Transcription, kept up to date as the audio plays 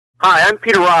Hi, I'm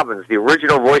Peter Robbins, the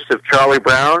original voice of Charlie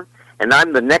Brown, and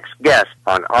I'm the next guest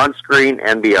on Screen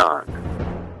and Beyond.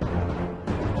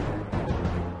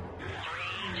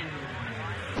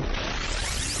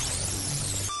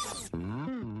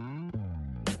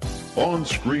 On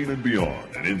Screen and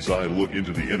Beyond, an inside look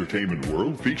into the entertainment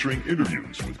world featuring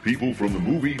interviews with people from the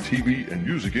movie, TV, and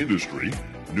music industry,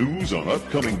 news on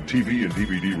upcoming TV and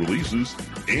DVD releases,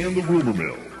 and the rumor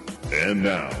mill. And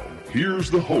now, here's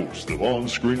the host of On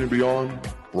Screen and Beyond,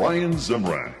 Brian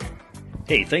Zemrak.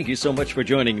 Hey, thank you so much for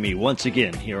joining me once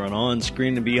again here on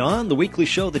Screen and Beyond, the weekly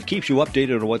show that keeps you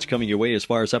updated on what's coming your way as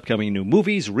far as upcoming new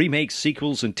movies, remakes,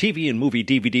 sequels, and TV and movie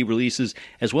DVD releases,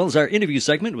 as well as our interview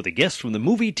segment with a guest from the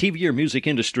movie, TV, or music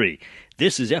industry.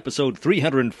 This is episode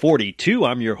 342.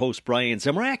 I'm your host, Brian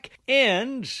Zemrak,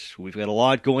 and we've got a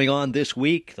lot going on this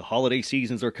week. The holiday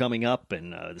seasons are coming up,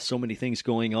 and there's so many things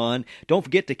going on. Don't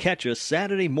forget to catch us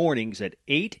Saturday mornings at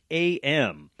 8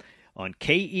 a.m., on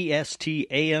KEST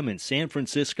AM in San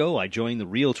Francisco. I join the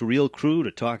Reel to Reel crew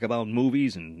to talk about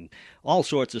movies and all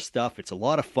sorts of stuff. It's a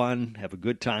lot of fun. Have a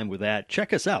good time with that.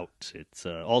 Check us out. It's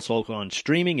also on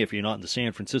streaming if you're not in the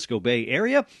San Francisco Bay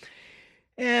Area.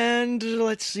 And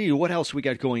let's see, what else we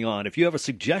got going on? If you have a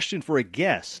suggestion for a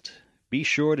guest, be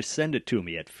sure to send it to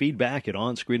me at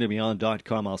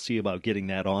feedback@onscreenandbeyond.com. I'll see about getting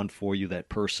that on for you, that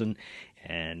person.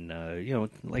 And,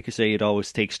 like I say, it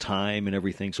always takes time and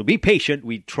everything. So be patient.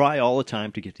 We try all the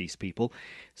time to get these people.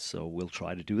 So we'll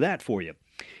try to do that for you.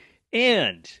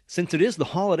 And since it is the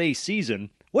holiday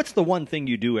season, what's the one thing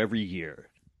you do every year?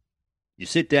 You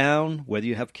sit down, whether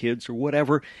you have kids or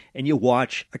whatever, and you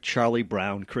watch a Charlie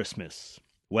Brown Christmas.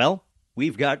 Well,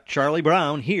 we've got Charlie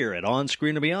Brown here at On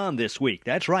Screen and Beyond this week.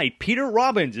 That's right, Peter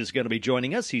Robbins is going to be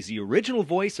joining us. He's the original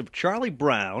voice of Charlie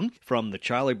Brown from the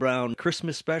Charlie Brown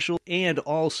Christmas special, and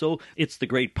also It's the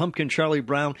Great Pumpkin Charlie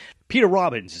Brown. Peter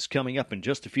Robbins is coming up in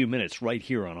just a few minutes right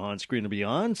here on Screen and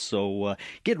Beyond, so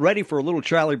get ready for a little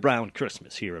Charlie Brown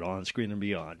Christmas here at On Screen and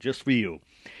Beyond, just for you.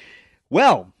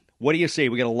 Well, what do you say?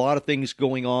 We got a lot of things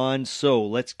going on, so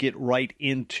let's get right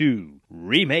into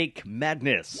Remake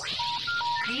Madness.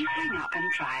 Please hang up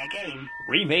and try again.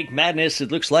 Remake Madness.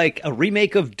 It looks like a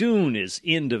remake of Dune is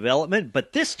in development,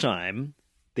 but this time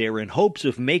they're in hopes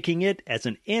of making it as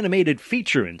an animated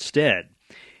feature instead.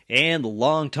 And the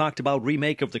long-talked-about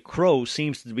remake of The Crow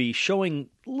seems to be showing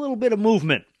a little bit of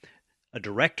movement. A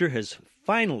director has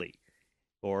finally,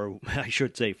 or I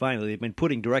should say finally, they've been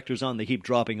putting directors on the heap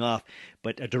dropping off,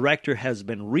 but a director has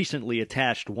been recently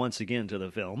attached once again to the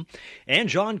film. And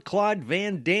Jean-Claude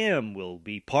Van Damme will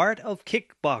be part of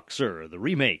Kickboxer, the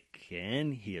remake,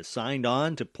 and he has signed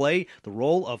on to play the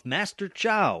role of Master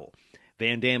Chow.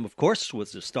 Van Damme, of course,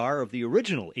 was the star of the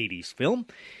original 80s film.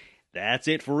 That's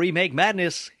it for Remake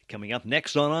Madness. Coming up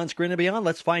next on Screen and Beyond,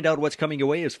 let's find out what's coming your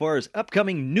way as far as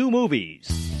upcoming new movies.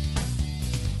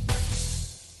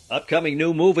 Upcoming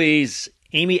new movies,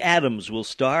 Amy Adams will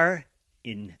star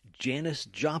in Janis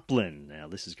Joplin. Now,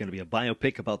 this is going to be a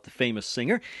biopic about the famous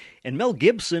singer. And Mel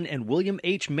Gibson and William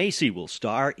H. Macy will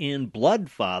star in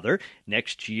Bloodfather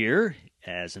next year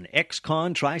as an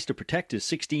ex-con tries to protect his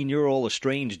 16-year-old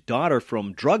estranged daughter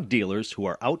from drug dealers who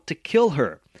are out to kill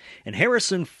her. And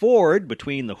Harrison Ford,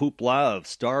 between the hoopla of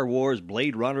Star Wars,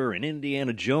 Blade Runner, and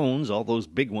Indiana Jones, all those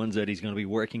big ones that he's going to be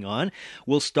working on,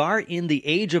 will star in The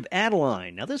Age of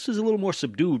Adeline. Now, this is a little more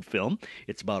subdued film.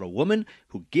 It's about a woman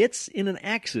who gets in an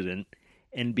accident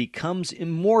and becomes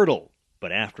immortal,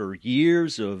 but after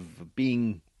years of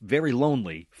being very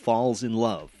lonely, falls in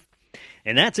love.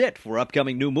 And that's it for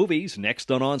upcoming new movies.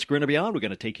 Next on Screen and Beyond, we're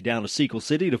going to take you down to Sequel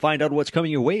City to find out what's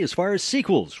coming your way as far as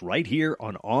sequels, right here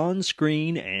on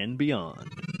Screen and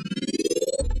Beyond.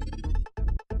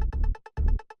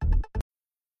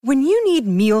 When you need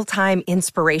mealtime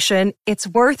inspiration, it's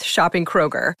worth shopping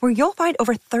Kroger, where you'll find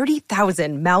over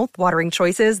 30,000 mouth-watering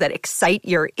choices that excite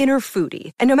your inner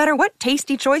foodie. And no matter what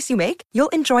tasty choice you make, you'll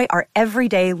enjoy our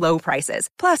everyday low prices,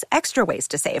 plus extra ways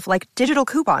to save, like digital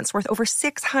coupons worth over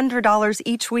 $600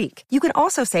 each week. You can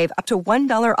also save up to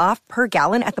 $1 off per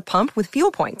gallon at the pump with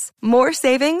fuel points. More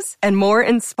savings and more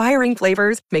inspiring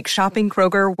flavors make shopping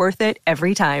Kroger worth it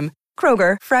every time.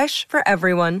 Kroger, fresh for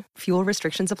everyone. Fuel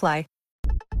restrictions apply.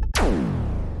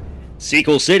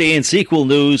 Sequel City and sequel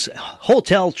news.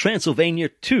 Hotel Transylvania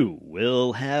 2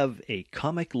 will have a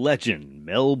comic legend,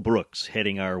 Mel Brooks,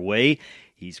 heading our way.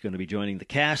 He's going to be joining the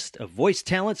cast of voice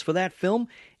talents for that film,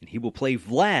 and he will play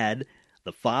Vlad,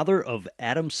 the father of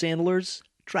Adam Sandler's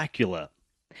Dracula.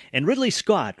 And Ridley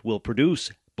Scott will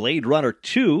produce Blade Runner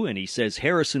 2, and he says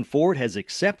Harrison Ford has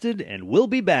accepted and will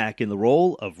be back in the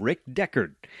role of Rick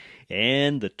Deckard.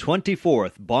 And the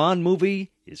 24th Bond movie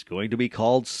is going to be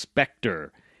called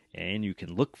Spectre. And you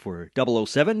can look for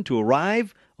 007 to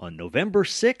arrive on November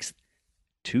 6th,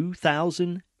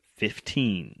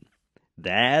 2015.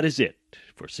 That is it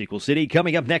for Sequel City.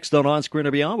 Coming up next on Screen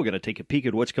or Beyond, we're going to take a peek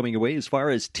at what's coming your way as far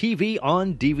as TV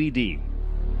on DVD.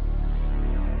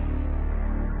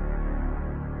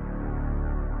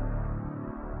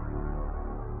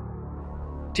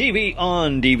 TV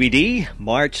on DVD,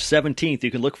 March 17th.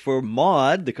 You can look for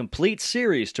Maude, the complete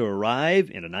series, to arrive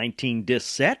in a 19-disc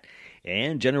set.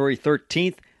 And January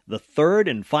 13th, the third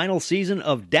and final season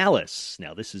of Dallas.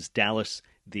 Now, this is Dallas,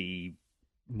 the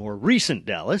more recent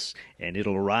Dallas, and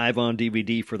it'll arrive on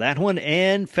DVD for that one.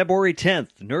 And February 10th,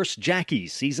 Nurse Jackie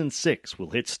Season 6 will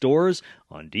hit stores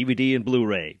on DVD and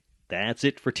Blu-ray. That's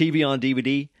it for TV on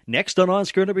DVD. Next on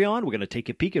Screen or Beyond, we're going to take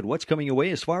a peek at what's coming your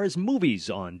way as far as movies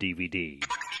on DVD.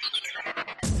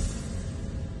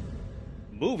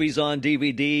 Movies on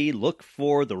DVD, look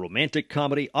for the romantic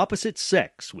comedy Opposite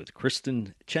Sex with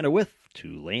Kristen Chenoweth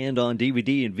to land on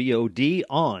DVD and VOD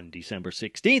on December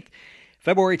 16th.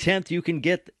 February 10th, you can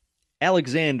get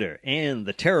Alexander and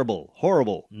the Terrible,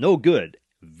 Horrible, No Good,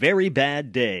 Very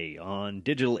Bad Day on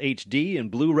digital HD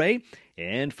and Blu-ray.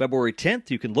 And February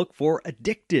 10th, you can look for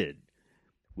Addicted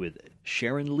with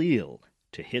Sharon Leal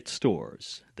to hit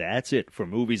stores. That's it for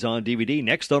movies on DVD.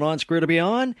 Next on Screen or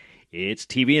Beyond, it's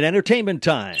TV and entertainment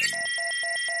time.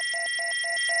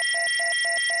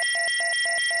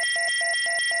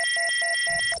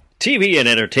 TV and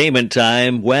entertainment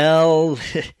time. Well,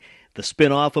 the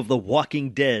spin-off of The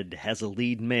Walking Dead has a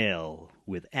lead male,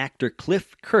 with actor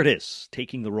Cliff Curtis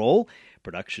taking the role.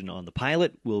 Production on the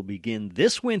pilot will begin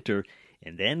this winter,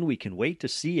 and then we can wait to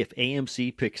see if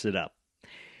AMC picks it up.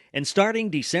 And starting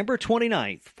December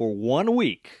 29th, for 1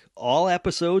 week, all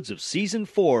episodes of Season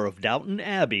 4 of Downton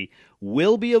Abbey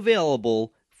will be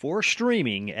available for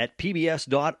streaming at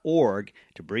pbs.org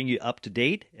to bring you up to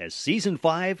date as Season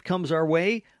 5 comes our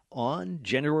way on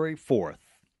January 4th.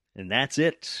 And that's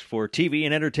it for TV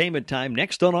and entertainment time.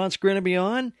 Next on Screen or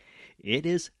Beyond, it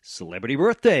is Celebrity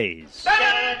Birthdays.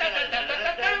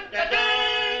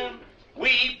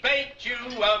 We baked you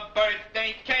a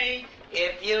birthday cake.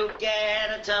 If you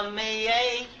get a tummy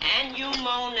ache and you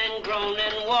moan and groan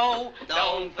and woe,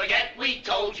 don't forget we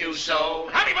told you so.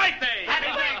 Happy birthday! Happy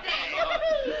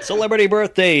birthday! Celebrity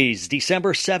Birthdays,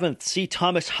 December 7th. C.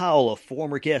 Thomas Howell, a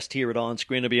former guest here at On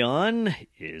Screen or Beyond,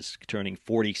 is turning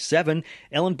 47.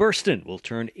 Ellen Burstyn will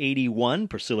turn 81.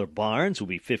 Priscilla Barnes will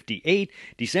be 58.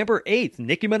 December 8th,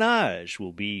 Nicki Minaj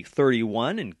will be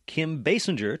 31. And Kim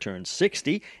Basinger turns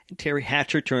 60. And Terry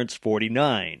Hatcher turns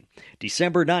 49.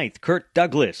 December 9th, Kirk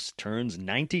Douglas turns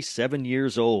 97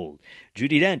 years old.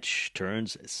 Judi Dench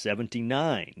turns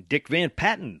 79. Dick Van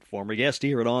Patten, former guest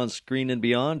here at On Screen and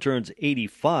Beyond, turns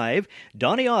 85.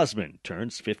 Donny Osmond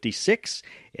turns 56.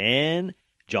 And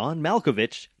John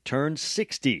Malkovich turns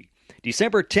 60.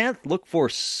 December 10th, look for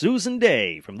Susan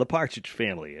Day from the Partridge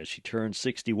Family as she turns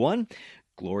 61.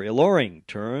 Gloria Loring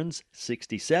turns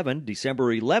 67.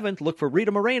 December 11th, look for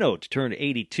Rita Moreno to turn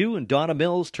 82, and Donna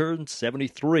Mills turns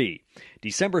 73.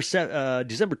 December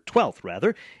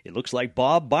 12th, it looks like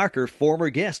Bob Barker,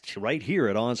 former guest right here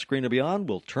at On Screen or Beyond,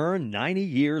 will turn 90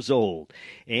 years old.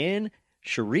 And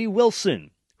Cherie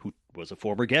Wilson, who was a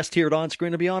former guest here at On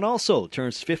Screen or Beyond, also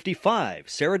turns 55.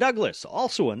 Sarah Douglas,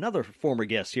 also another former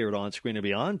guest here at On Screen or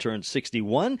Beyond, turns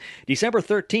 61. December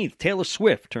 13th, Taylor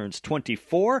Swift turns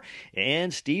 24.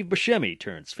 And Steve Buscemi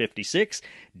turns 56.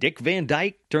 Dick Van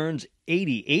Dyke turns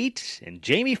 88. And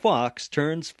Jamie Foxx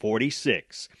turns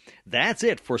 46. That's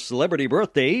it for celebrity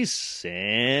birthdays.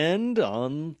 And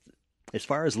as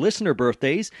far as listener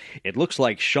birthdays, it looks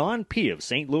like Sean P. of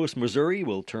St. Louis, Missouri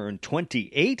will turn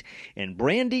 28, and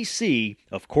Brandy C.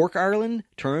 of Cork, Ireland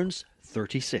turns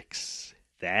 36.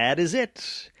 That is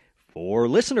it for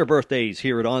listener birthdays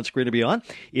here at On Screen or Beyond.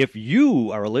 If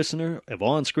you are a listener of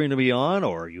On Screen or Beyond,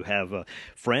 or you have a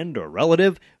friend or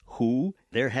relative who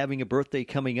they're having a birthday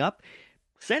coming up,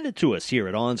 send it to us here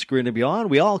at On Screen and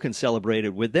Beyond. We all can celebrate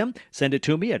it with them. Send it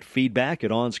to me at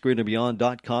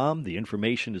feedback@onscreenandbeyond.com. The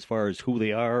information as far as who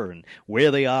they are and where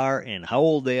they are and how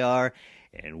old they are.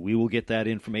 And we will get that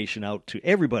information out to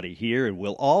everybody here. And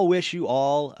we'll all wish you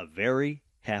all a very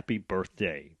happy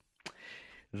birthday.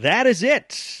 That is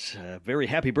it. A very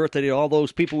happy birthday to all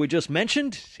those people we just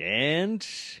mentioned. And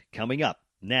coming up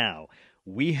now,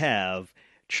 we have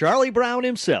Charlie Brown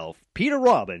himself. Peter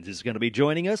Robbins is going to be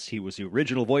joining us. He was the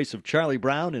original voice of Charlie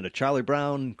Brown in A Charlie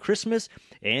Brown Christmas,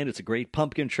 and It's a Great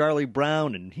Pumpkin, Charlie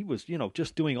Brown, and he was,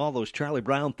 just doing all those Charlie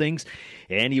Brown things.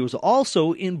 And he was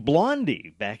also in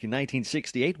Blondie back in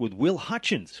 1968 with Will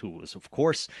Hutchins, who was, of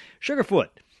course, Sugarfoot.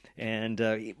 And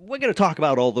we're going to talk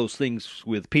about all those things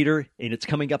with Peter, and it's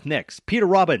coming up next. Peter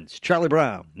Robbins, Charlie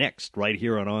Brown, next, right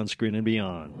here on Screen and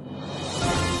Beyond.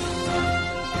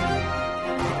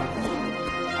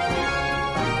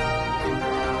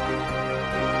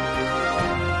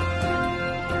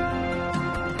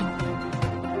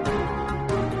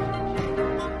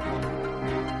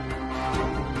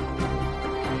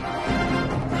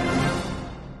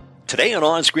 Today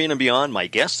on Screen and Beyond, my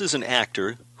guest is an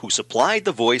actor who supplied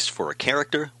the voice for a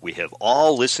character we have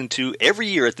all listened to every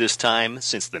year at this time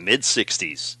since the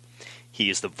mid-'60s. He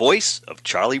is the voice of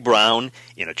Charlie Brown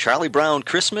in A Charlie Brown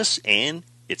Christmas and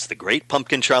It's the Great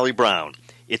Pumpkin Charlie Brown.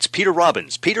 It's Peter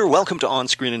Robbins. Peter, welcome to On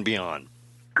Screen and Beyond.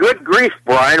 Good grief,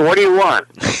 Brian. What do you want?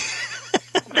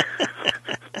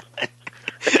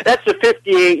 That's a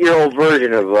 58-year-old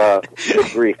version of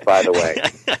Good Grief, by the way.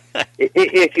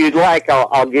 If you'd like,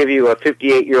 I'll give you a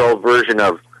 58-year-old version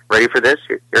of, ready for this?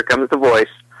 Here comes the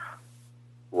voice,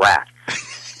 Rats.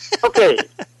 Okay,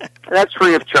 that's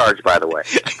free of charge, by the way.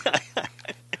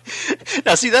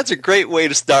 Now, see, that's a great way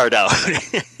to start out.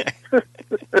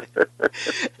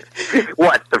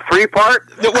 What, the free part?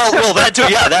 Well, that too.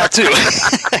 Yeah, that too.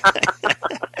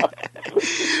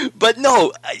 But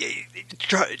no,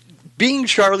 being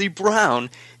Charlie Brown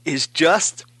is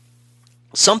just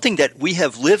something that we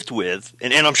have lived with,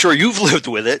 and I'm sure you've lived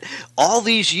with it, all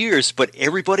these years, but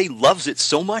everybody loves it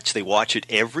so much they watch it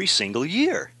every single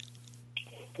year.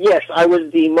 Yes, I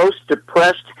was the most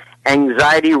depressed,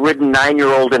 anxiety-ridden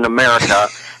 9-year-old in America,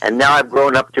 and now I've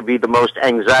grown up to be the most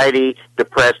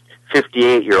anxiety-depressed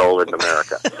 58-year-old in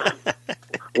America.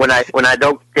 when I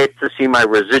don't get to see my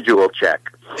residual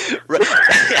check. Right.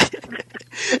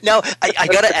 Now, I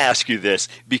got to ask you this,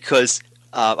 because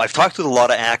I've talked with a lot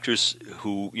of actors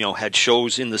who, had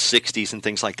shows in the 60s and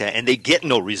things like that, and they get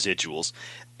no residuals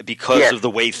because of the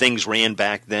way things ran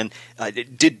back then.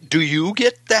 Do you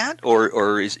get that, or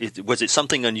was it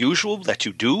something unusual that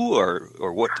you do,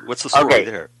 or what's the story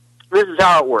there? This is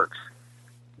how it works.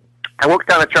 I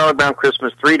worked on A Charlie Brown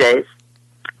Christmas 3 days.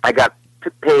 I got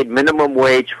paid minimum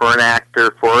wage for an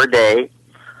actor for a day,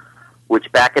 which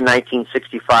back in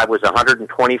 1965 was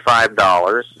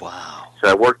 $125. Wow. So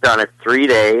I worked on it 3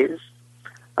 days.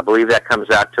 I believe that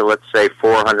comes out to, let's say,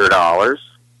 $400.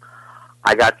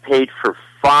 I got paid for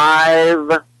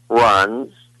 5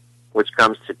 runs, which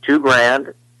comes to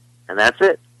 $2,000, and that's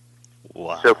it.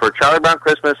 Wow. So for Charlie Brown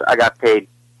Christmas, I got paid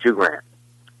 $2,000.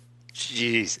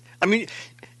 Jeez. I mean,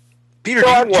 Peter,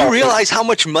 do you realize how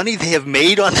much money they have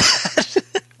made on that?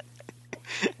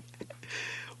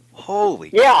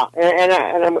 Holy. Yeah,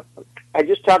 and I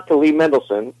just talked to Lee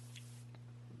Mendelson,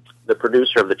 the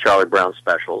producer of the Charlie Brown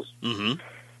specials, mm-hmm.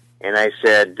 and I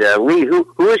said, Lee,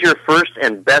 who is your first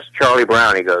and best Charlie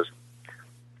Brown? He goes,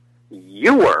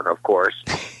 you were, of course.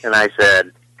 And I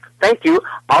said, thank you.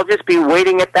 I'll just be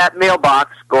waiting at that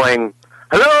mailbox going,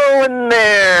 hello in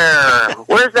there.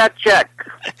 Where's that check?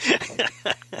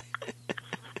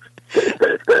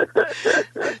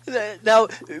 Now,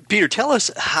 Peter, tell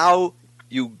us how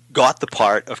you got the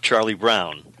part of Charlie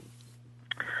Brown.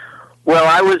 Well,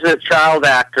 I was a child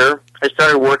actor. I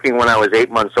started working when I was 8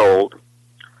 months old.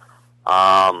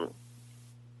 I've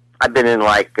been in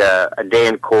like A Day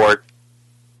in Court,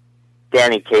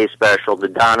 Danny Kaye Special, The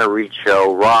Donna Reed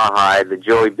Show, Rawhide, The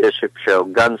Joey Bishop Show,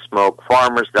 Gunsmoke,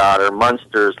 Farmer's Daughter,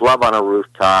 Munsters, Love on a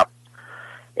Rooftop,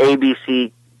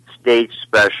 ABC Stage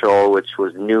Special, which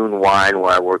was Noon Wine,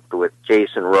 where I worked with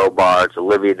Jason Robards,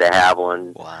 Olivia de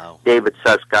Havilland, wow. David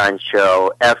Susskind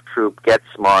Show, F Troop, Get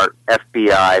Smart,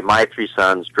 FBI, My Three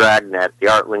Sons, Dragnet, The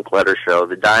Art Linkletter Show,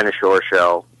 The Dinah Shore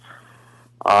Show,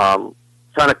 ton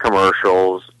of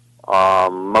commercials,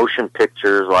 motion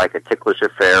pictures like A Ticklish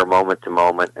Affair, Moment to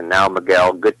Moment, and Now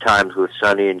Miguel, Good Times with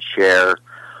Sonny and Cher,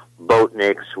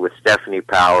 Boatniks with Stephanie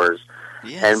Powers.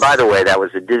 Yes. And by the way, that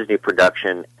was a Disney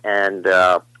production and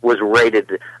was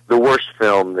rated the worst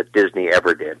film that Disney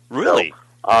ever did. Really?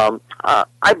 So,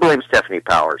 I blame Stephanie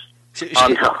Powers.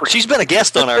 She's been a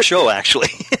guest on our show, actually.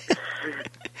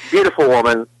 Beautiful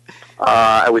woman.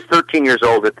 I was 13 years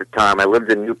old at the time. I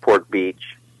lived in Newport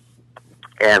Beach.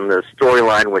 And the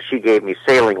storyline was she gave me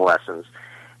sailing lessons.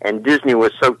 And Disney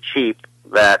was so cheap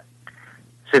that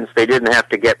since they didn't have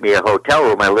to get me a hotel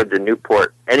room, I lived in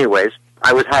Newport anyways,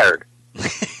 I was hired.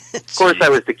 Of course, I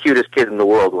was the cutest kid in the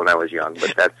world when I was young,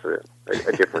 but that's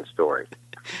a different story.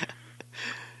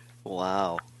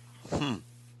 Wow.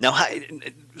 Now,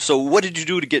 so what did you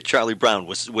do to get Charlie Brown?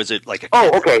 Was it like an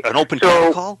open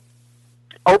cattle call?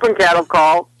 Open cattle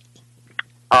call.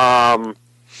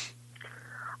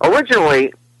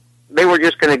 Originally, they were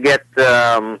just going to get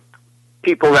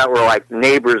people that were like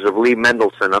neighbors of Lee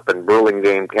Mendelson up in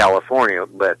Burlingame, California,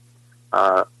 but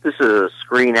this is a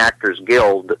Screen Actors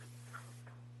Guild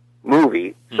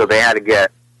movie, so they had to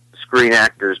get Screen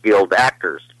Actors Guild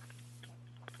actors.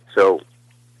 So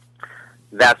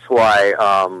that's why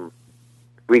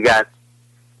we got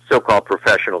so-called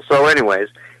professionals. So anyways,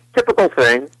 typical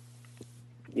thing.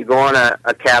 You go on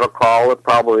a cattle call with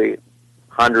probably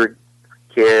 100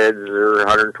 kids or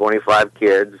 125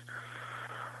 kids,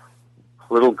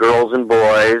 little girls and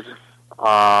boys,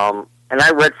 and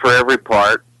I read for every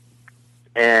part.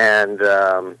 And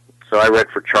so I read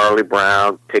for Charlie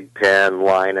Brown, Pigpen,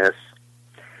 Linus.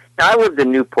 Now, I lived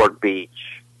in Newport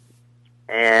Beach,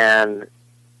 and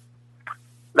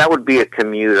that would be a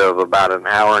commute of about an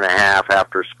hour and a half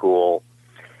after school.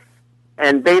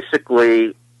 And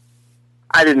basically,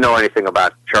 I didn't know anything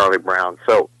about Charlie Brown.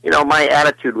 So, my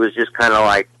attitude was just kind of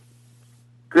like,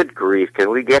 good grief,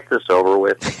 can we get this over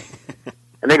with?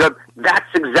 And they go, that's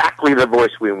exactly the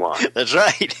voice we want. That's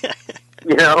right.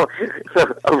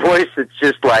 So a voice that's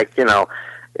just like, am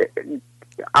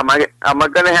I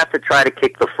going to have to try to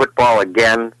kick the football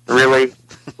again? Really?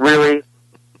 Really?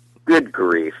 Good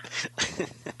grief.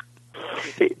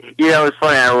 It's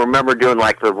funny. I remember doing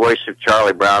like the voice of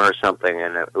Charlie Brown or something,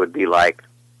 and it would be like,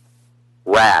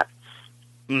 rats.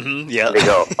 Mm-hmm, yeah. And they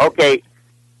go, okay,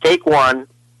 take one.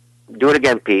 Do it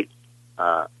again, Pete.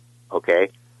 Okay.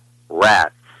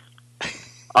 Rats.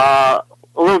 A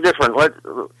little different. Let's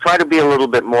try to be a little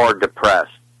bit more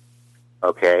depressed.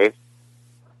 Okay.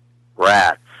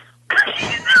 Rats.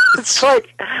 It's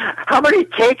like, how many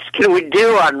takes can we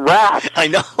do on rats? I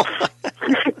know.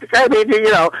 I mean,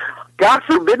 God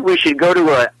forbid we should go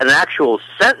to an actual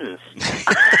sentence.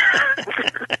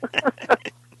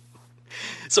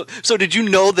 So did you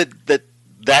know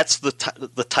that's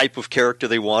the type of character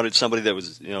they wanted? Somebody that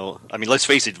was, let's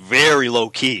face it, very low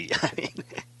key.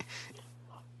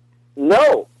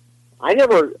 No, I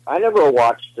never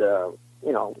watched.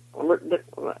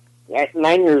 At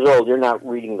 9 years old, you're not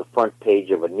reading the front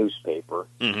page of a newspaper.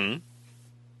 Mm-hmm.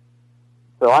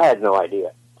 So I had no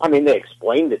idea. I mean, they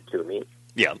explained it to me.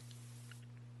 Yeah.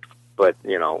 But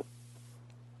no.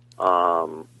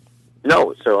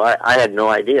 So I had no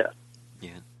idea.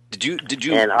 Yeah. Did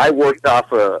you? And I worked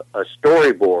off a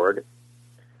storyboard.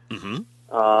 Mm-hmm.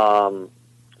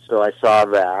 So I saw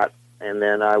that, and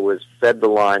then I was fed the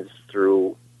lines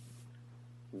through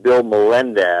Bill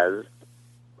Melendez,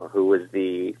 who was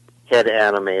the head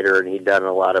animator, and he'd done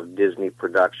a lot of Disney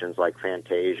productions like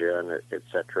Fantasia and et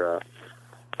cetera.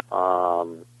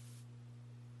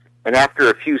 And after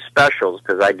a few specials,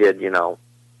 because I did,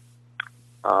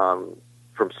 from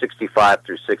 65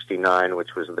 through 69,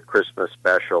 which was the Christmas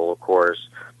special, of course,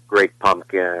 Great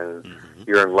Pumpkin, mm-hmm.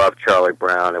 You're in Love, Charlie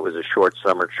Brown. It was a short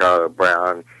summer, Charlie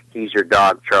Brown. He's Your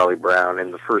Dog, Charlie Brown.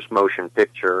 And the first motion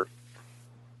picture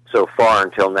so far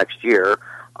until next year,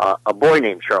 A Boy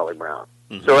Named Charlie Brown.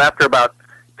 Mm-hmm. So after about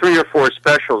 3 or 4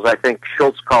 specials, I think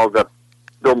Schultz called up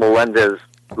Bill Melendez,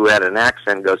 who had an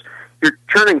accent, goes, "You're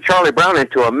turning Charlie Brown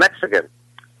into a Mexican."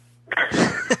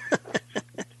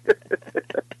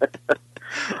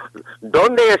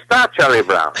 ¿Dónde está Charlie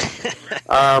Brown?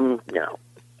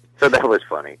 So that was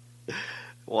funny.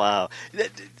 Wow.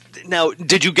 Now,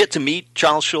 did you get to meet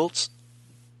Charles Schultz?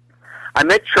 I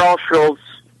met Charles Schultz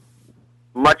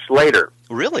much later.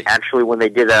 Really? Actually, when they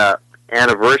did a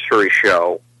anniversary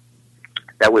show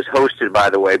that was hosted, by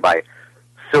the way, by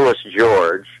Phyllis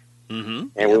George. Mm-hmm.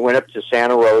 And we went up to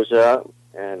Santa Rosa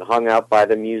and hung out by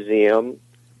the museum,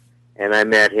 and I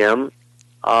met him.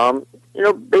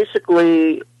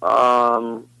 Basically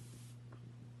a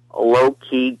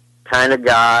low-key kind of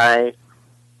guy.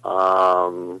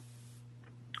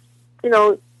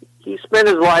 He spent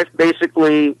his life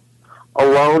basically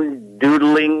alone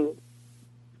doodling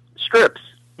strips.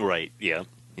 Right, yeah,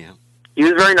 yeah. He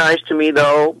was very nice to me,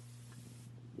 though.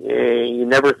 He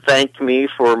never thanked me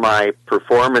for my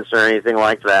performance or anything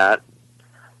like that.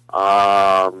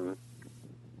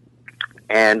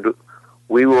 And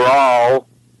we were all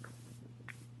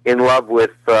in love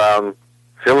with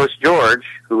Phyllis George,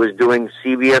 who was doing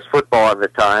CBS football at the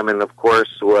time, and of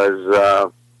course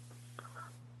was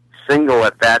single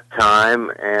at that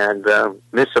time, and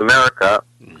Miss America.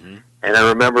 Mm-hmm. And I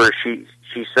remember she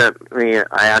sent me,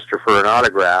 I asked her for an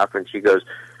autograph, and she goes,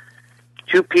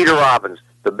 "To Peter Robbins,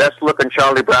 the best looking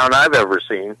Charlie Brown I've ever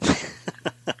seen."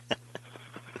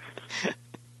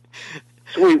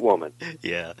 Sweet woman.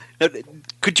 Yeah. Now,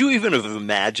 could you even have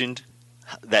imagined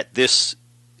that this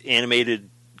animated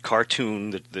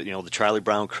cartoon, the Charlie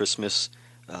Brown Christmas,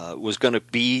 was going to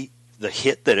be the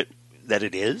hit that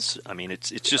it is? I mean, it's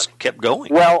just kept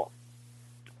going. Well,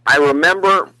 I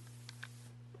remember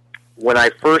when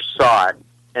I first saw it,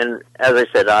 and as I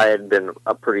said, I had been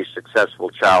a pretty successful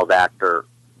child actor,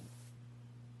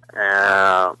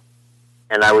 and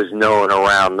I was known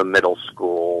around the middle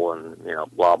school and,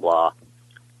 blah, blah.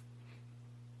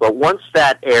 But once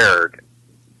that aired,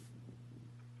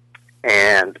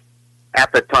 and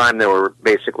at the time there were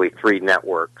basically 3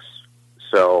 networks,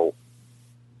 so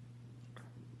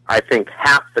I think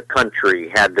half the country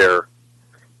had their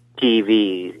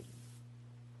TV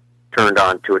turned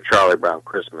on to A Charlie Brown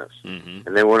Christmas. Mm-hmm.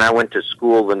 And then when I went to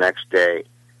school the next day,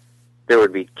 there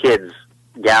would be kids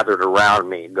gathered around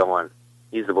me going,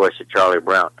 he's the voice of Charlie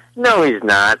Brown. No, he's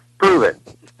not. Prove it.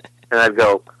 And I'd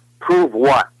go, prove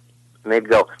what? And they'd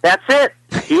go, that's it.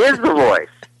 He is the voice.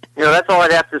 That's all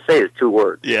I'd have to say is 2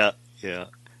 words. Yeah.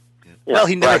 Well,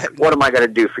 he never. Like, what am I going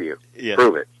to do for you? Yeah.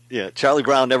 Prove it. Yeah, Charlie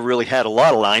Brown never really had a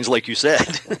lot of lines, like you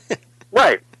said.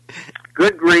 Right.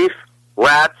 Good grief,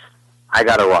 rats, I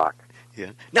got to rock.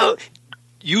 Yeah. Now,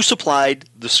 you supplied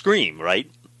the scream, right?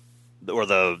 Or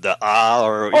the ah,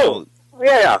 or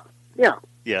Yeah. Yeah.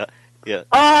 Yeah.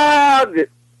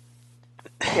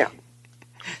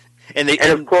 And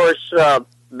of course,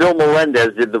 Bill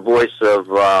Melendez did the voice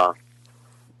of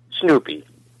Snoopy,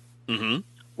 mm-hmm.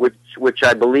 which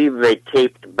I believe they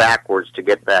taped backwards to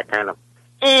get that kind of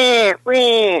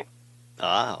okay.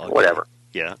 whatever.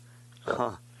 Yeah.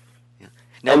 So. Yeah.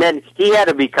 Now, And then he had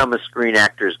to become a Screen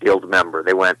Actors Guild member.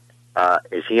 They went,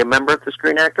 is he a member of the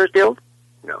Screen Actors Guild?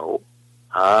 No.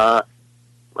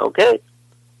 Okay.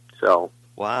 So.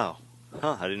 wow.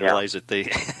 Huh, I didn't realize that they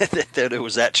that it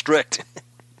was that strict.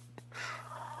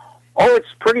 Oh,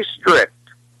 it's pretty strict.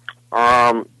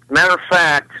 Matter of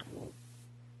fact,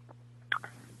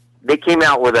 they came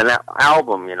out with an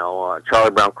album, a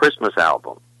Charlie Brown Christmas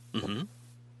album. Mm-hmm.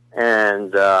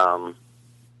 And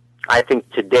I think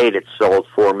to date it sold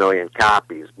 4 million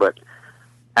copies. But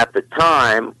at the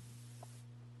time,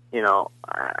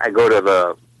 I go to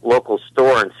the local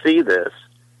store and see this,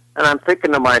 and I'm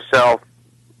thinking to myself,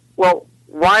 well,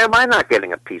 why am I not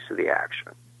getting a piece of the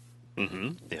action?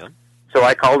 Mm-hmm. Yeah. So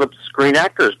I called up the Screen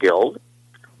Actors Guild,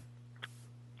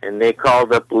 and they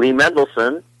called up Lee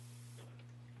Mendelson,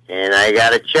 and I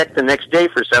got a check the next day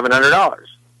for $700.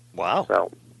 Wow.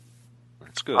 So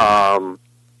that's good. And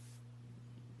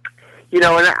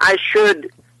I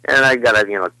should, and I got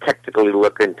to, technically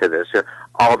look into this,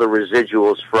 all the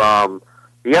residuals from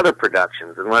the other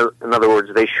productions. In other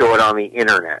words, they show it on the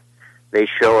internet. They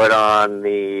show it on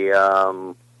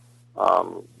the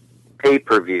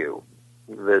pay-per-view,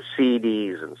 the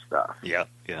CDs and stuff. Yeah.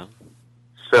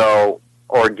 So,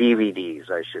 or DVDs,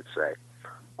 I should say.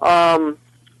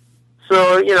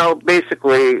 So,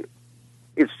 basically,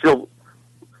 it's still,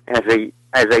 as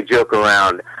I joke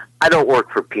around, I don't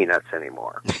work for peanuts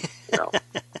anymore.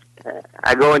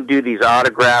 I go and do these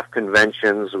autograph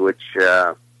conventions, which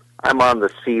I'm on the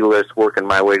C list, working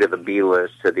my way to the B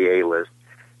list, to the A list.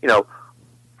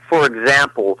 For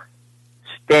example,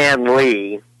 Stan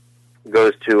Lee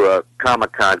goes to a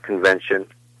Comic-Con convention.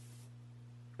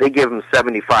 They give him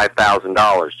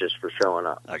 $75,000 just for showing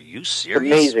up. Are you It's serious?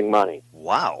 amazing money.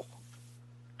 Wow.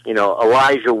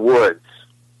 Elijah Woods,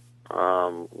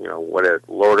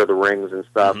 Lord of the Rings and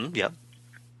stuff. Mm-hmm. Yep.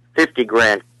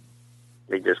 $50,000,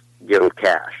 they just give him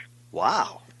cash.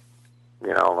 Wow.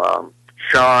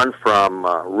 Sean from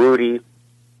Rudy,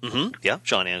 Mm-hmm. Yeah,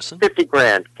 Sean Anderson.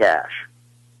 $50,000 cash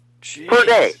Jeez. per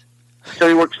day. So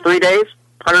he works 3 days,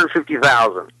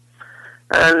 $150,000,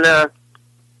 and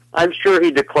I'm sure he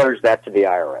declares that to the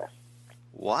IRS.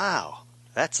 Wow.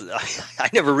 That's I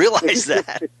never realized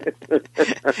that.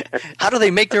 How do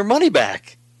they make their money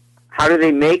back? How do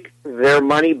they make their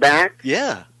money back?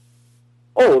 Yeah.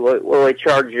 Oh, well, they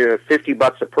charge you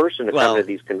 $50 a person to come to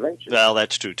these conventions. Well,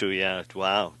 that's true too. Yeah.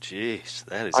 Wow. Jeez,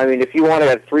 that is. I mean, if you wanted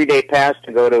a 3-day pass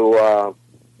to go to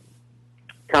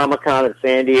Comic-Con in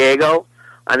San Diego,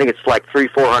 I think it's like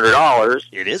 $300-400.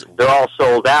 It is. They're all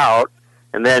sold out,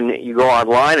 and then you go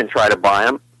online and try to buy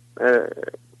them.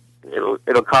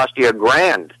 It'll cost you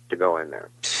 $1,000 to go in there.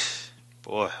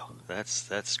 Boy,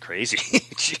 that's crazy.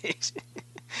 Jeez.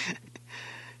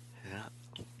 Yeah.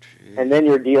 Jeez. And then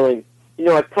you're dealing,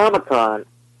 at Comic-Con,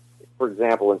 for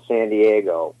example, in San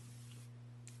Diego,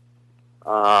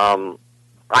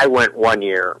 I went one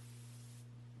year.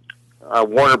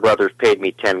 Warner Brothers paid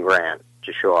me $10,000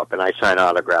 to show up, and I sign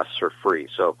autographs for free.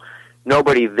 So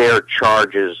nobody there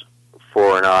charges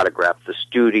for an autograph. The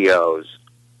studios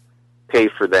pay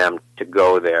for them to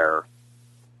go there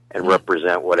and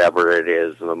represent whatever it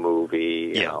is in the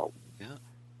movie. You know,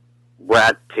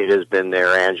 Brad Pitt has been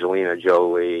there, Angelina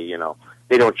Jolie.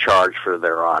 They don't charge for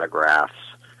their autographs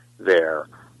there.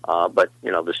 But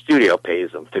the studio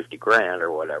pays them $50,000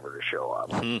 or whatever to show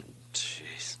up.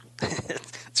 Jeez,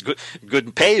 it's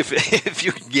good pay if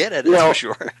you can get it. That's for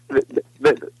sure.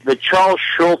 The Charles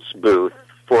Schultz booth,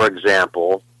 for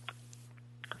example,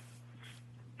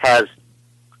 has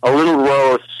a little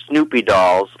row of Snoopy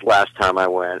dolls. Last time I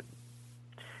went,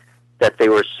 that they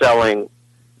were selling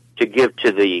to give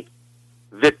to the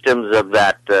victims of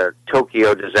that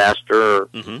Tokyo disaster,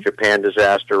 Japan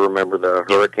disaster. Remember the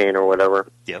hurricane or whatever?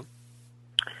 Yeah.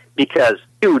 Because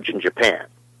huge in Japan.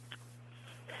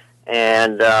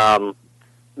 And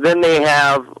then they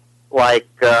have like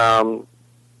the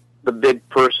big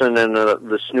person and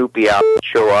the Snoopy outfit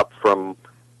show up from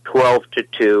 12 to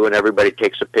 2, and everybody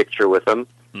takes a picture with them,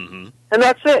 and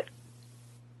that's it.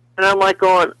 And I'm like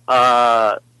going,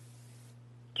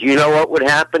 do you know what would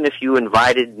happen if you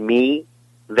invited me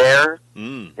there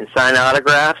and sign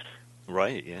autographs?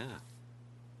 Right, yeah.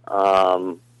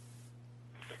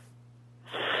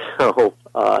 So,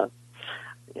 I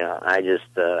just,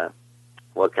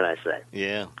 what can I say?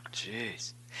 Yeah,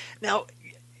 jeez. Now,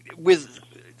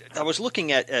 I was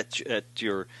looking at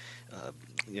your,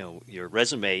 your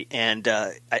resume, and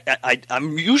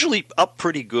I'm usually up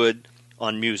pretty good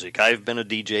on music. I've been a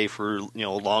DJ for a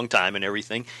long time and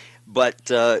everything,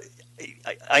 but I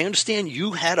understand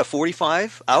you had a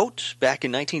 45 out back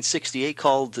in 1968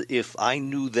 called "If I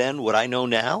Knew Then What I Know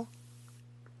Now."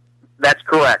 That's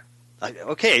correct.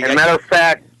 Okay. As a matter of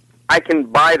fact, I can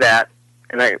buy that,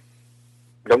 and I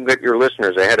don't get your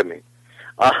listeners ahead of me.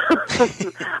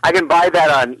 I can buy that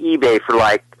on eBay for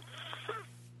like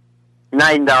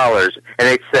 $9, and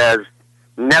it says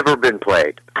 "Never been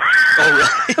played." Oh,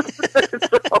 really?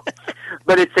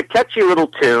 But it's a catchy little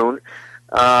tune,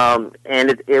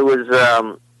 and it was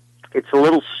it's a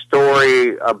little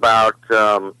story about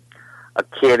a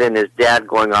kid and his dad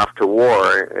going off to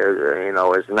war. It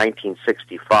was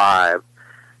 1965,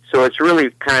 so it's really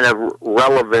kind of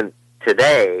relevant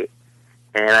today.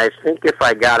 And I think if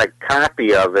I got a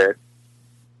copy of it,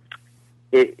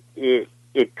 it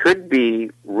could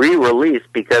be re-released,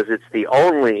 because it's the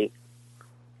only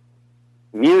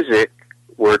music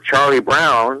where Charlie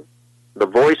Brown, the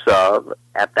voice of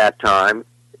at that time,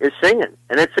 is singing.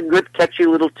 And it's a good, catchy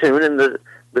little tune, and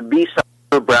the B-side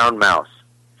of Brown Mouse.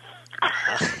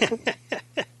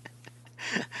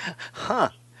 Huh.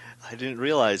 I didn't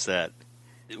realize that.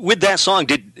 With that song,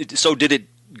 did it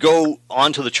go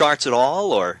onto the charts at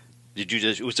all, or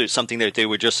was it something that they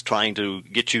were just trying to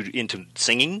get you into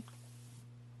singing?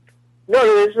 No,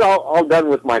 this is all done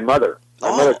with my mother.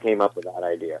 My mother came up with that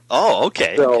idea. Oh,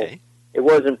 okay. So okay. It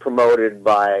wasn't promoted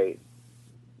by,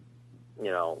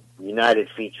 United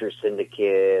Feature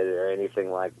Syndicate or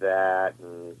anything like that.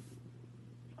 And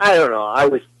I don't know. I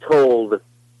was told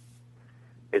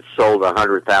it sold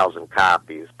 100,000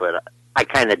 copies, but I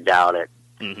kind of doubt it.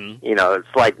 Mm-hmm.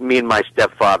 It's like me and my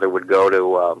stepfather would go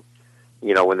to,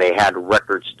 when they had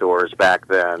record stores back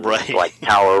then, right. like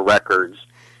Tower Records,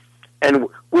 and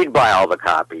we'd buy all the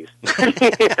copies. I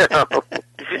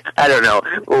don't know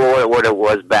what it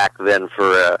was back then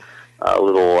for a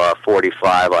little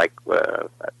 45, like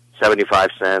 75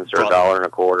 cents or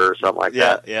 $1.25 or something like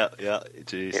that. Yeah.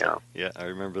 Jeez. Yeah. Yeah, I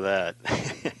remember that.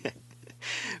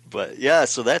 But yeah,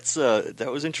 so that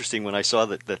was interesting when I saw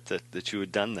that you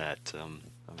had done that. I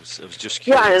was just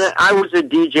curious. Yeah, and I was a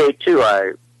DJ too.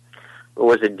 I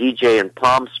was a DJ in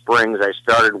Palm Springs. I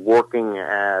started working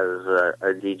as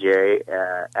a DJ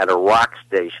at a rock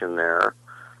station there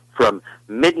from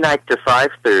midnight to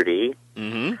 5:30.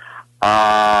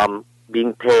 Mm-hmm.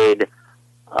 Being paid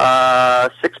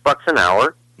 $6 an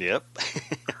hour. Yep.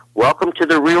 Welcome to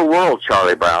the real world,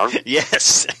 Charlie Brown.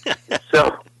 Yes.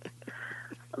 So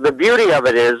the beauty of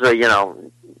it is,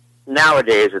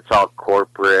 nowadays it's all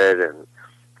corporate, and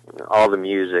all the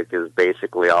music is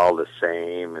basically all the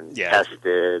same and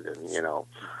tested, and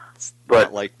but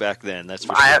not like back then. That's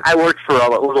for sure. sure. I worked for a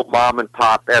little mom and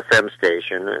pop FM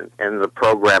station, and the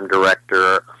program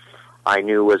director I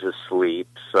knew was asleep,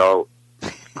 so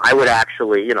I would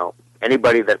actually,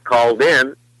 anybody that called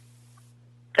in,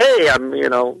 hey, I'm,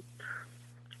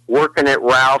 working at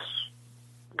Ralph's,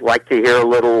 like to hear a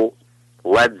little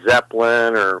Led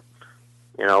Zeppelin or,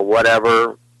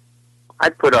 whatever.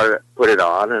 I'd put it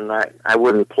on, and I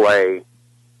wouldn't play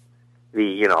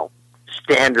the,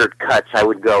 standard cuts. I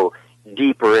would go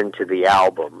deeper into the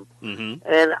album. Mm-hmm.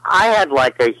 And I had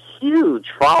like a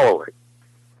huge following.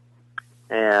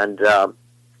 And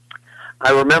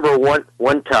I remember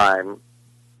one time,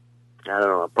 I don't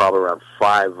know, probably around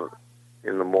 5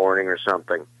 in the morning or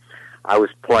something, I was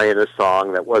playing a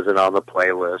song that wasn't on the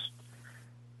playlist,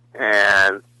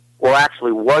 and well,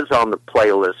 actually was on the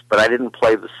playlist, but I didn't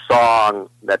play the song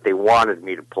that they wanted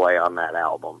me to play on that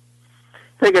album.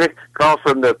 They get a call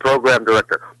from the program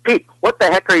director. Pete, what the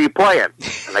heck are you playing?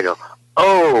 And I go,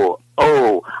 oh,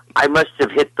 I must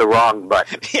have hit the wrong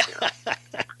button.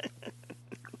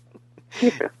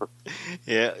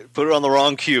 Yeah, put it on the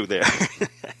wrong cue there.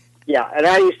 Yeah, and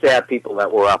I used to have people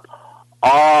that were up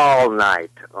all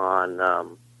night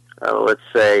on, let's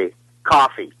say,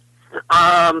 coffee.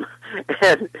 And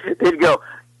they'd go,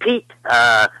 Pete,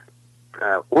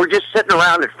 we're just sitting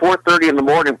around at 4:30 in the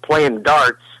morning playing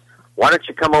darts. Why don't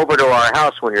you come over to our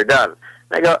house when you're done?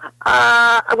 And I go,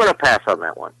 I'm going to pass on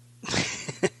that one.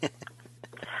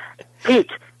 Pete,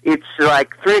 it's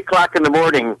like 3 o'clock in the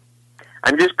morning.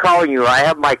 I'm just calling you. I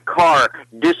have my car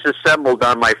disassembled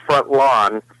on my front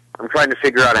lawn. I'm trying to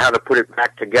figure out how to put it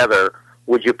back together.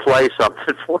 Would you play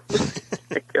something for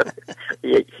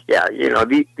me? Yeah, you know,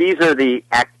 these are the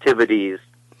activities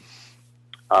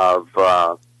of...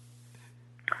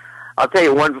 I'll tell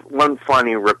you one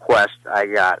funny request I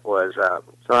got was, so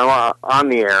I'm on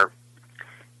the air,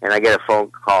 and I get a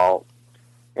phone call,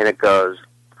 and it goes,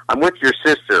 I'm with your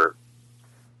sister,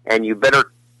 and you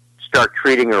better start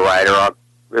treating her right, or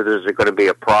there's going to be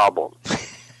a problem.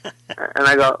 And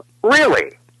I go,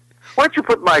 really? Why don't you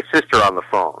put my sister on the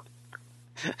phone?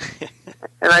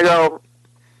 And I go,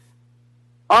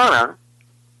 Anna,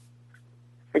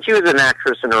 and she was an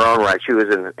actress in her own right. She was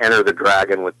in Enter the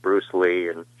Dragon with Bruce Lee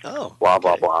and blah,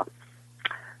 blah, blah.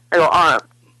 I go, Anna,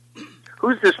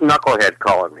 who's this knucklehead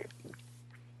calling me? He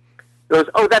goes,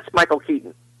 oh, that's Michael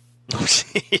Keaton. Oh,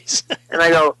 jeez. And I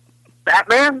go,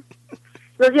 Batman? He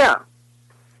goes, yeah.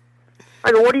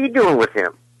 I go, what are you doing with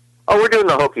him? Oh, we're doing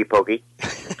the hokey pokey.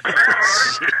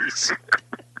 Jeez.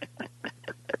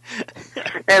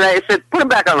 And I said, put him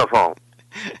back on the phone.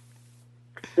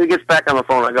 He gets back on the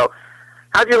phone. I go,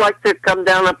 how'd you like to come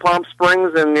down to Palm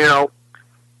Springs and, you know,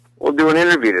 we'll do an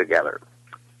interview together?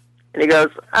 And he goes,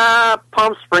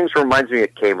 Palm Springs reminds me of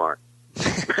Kmart.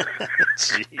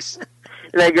 Jeez.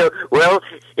 And I go, well,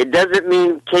 it doesn't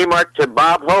mean Kmart to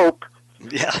Bob Hope.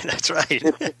 Yeah, that's right.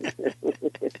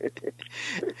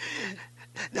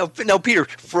 Now, Peter,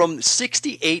 from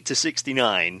 68 to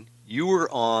 69, you were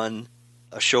on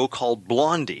a show called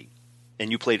Blondie,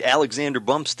 and you played Alexander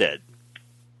Bumstead.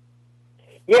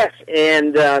 Yes,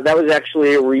 and that was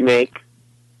actually a remake,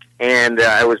 and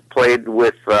I was played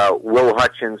with Will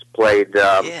Hutchins played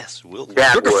yes, Will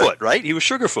Sugarfoot, right? He was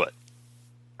Sugarfoot.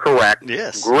 Correct.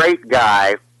 Yes. Great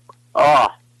guy. Oh,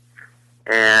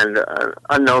 and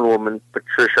unknown woman,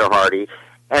 Patricia Hardy,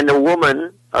 and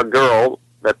a girl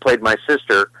that played my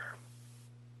sister,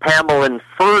 Pamela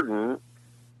Ferdin,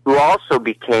 who also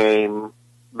became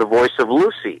the voice of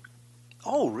Lucy.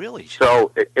 Oh, really?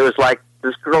 So it was like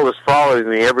this girl is following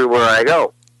me everywhere I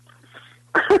go.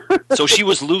 So she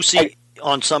was Lucy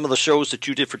on some of the shows that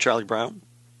you did for Charlie Brown?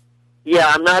 Yeah,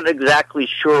 I'm not exactly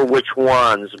sure which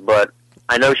ones, but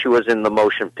I know she was in the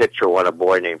motion picture one, A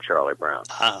Boy Named Charlie Brown.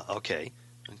 Ah, okay.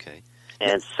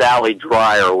 And Sally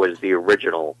Dreyer was the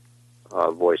original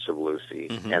voice of Lucy.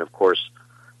 Mm-hmm. And, of course,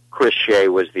 Chris Shea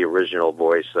was the original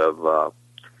voice of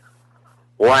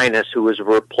Linus, who was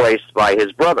replaced by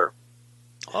his brother.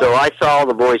 Oh. So I saw all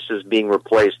the voices being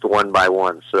replaced one by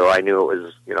one, so I knew it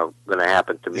was, going to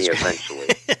happen to me eventually.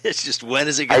 It's just, when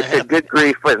is it going to happen? I said, good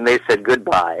grief, and they said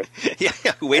goodbye. Yeah,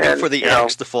 waiting for the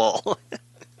axe to fall.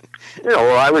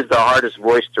 Well, I was the hardest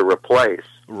voice to replace.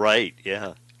 Right,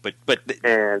 yeah. But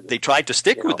they tried to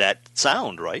stick with that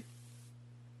sound, right?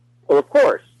 Well, of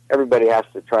course. Everybody has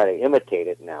to try to imitate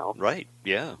it now. Right,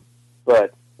 yeah.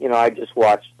 But, I just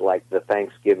watched, like, the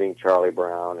Thanksgiving Charlie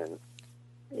Brown, and,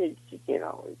 it's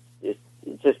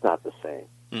just not the same.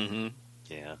 Mm-hmm.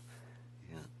 Yeah.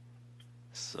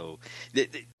 So...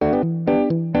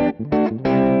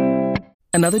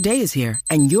 Another day is here,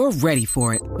 and you're ready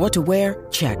for it. What to wear?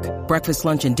 Check. Breakfast,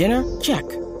 lunch, and dinner? Check.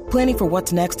 Planning for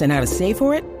what's next and how to save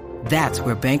for it? That's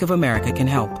where Bank of America can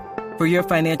help. For your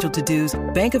financial to-dos,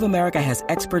 Bank of America has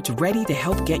experts ready to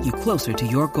help get you closer to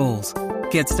your goals.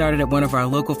 Get started at one of our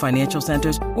local financial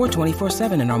centers or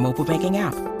 24/7 in our mobile banking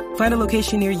app. Find a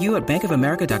location near you at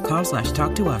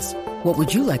bankofamerica.com/talktous. What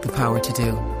would you like the power to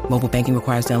do? Mobile banking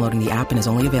requires downloading the app and is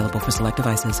only available for select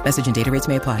devices. Message and data rates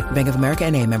may apply. Bank of America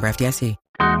N.A., member FDIC.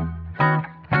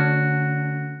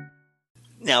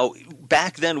 Now,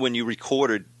 back then when you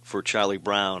recorded for Charlie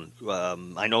Brown,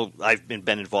 I know I've been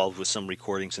involved with some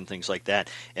recordings and things like that,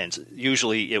 and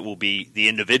usually it will be the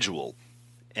individual,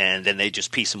 and then they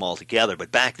just piece them all together.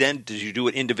 But back then, did you do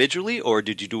it individually, or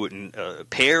did you do it in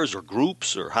pairs or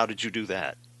groups, or how did you do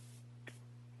that?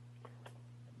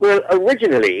 Well,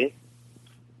 originally,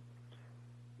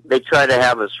 they try to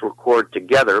have us record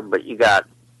together, but you got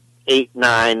 8,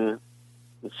 9, and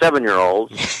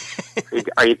 7-year-olds.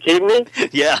 Are you kidding me?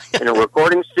 Yeah. In a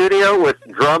recording studio with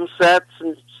drum sets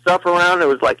and stuff around, it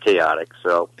was like chaotic.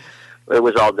 So it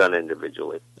was all done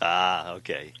individually. Ah,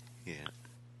 okay. Yeah.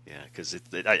 Yeah,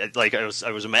 because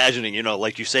I was imagining, you know,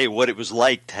 like you say, what it was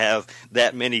like to have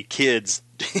that many kids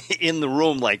in the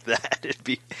room like that.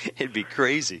 It'd be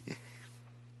crazy.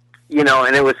 You know,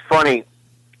 and it was funny.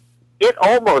 It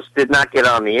almost did not get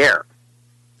on the air.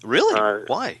 Really?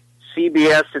 Why?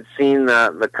 CBS had seen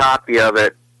the copy of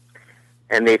it,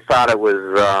 and they thought it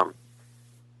was,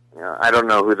 I don't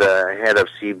know who the head of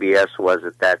CBS was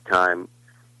at that time,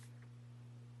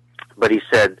 but he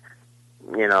said,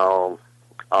 you know,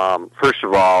 first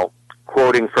of all,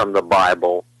 quoting from the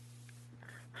Bible.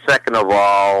 Second of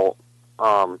all,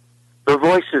 the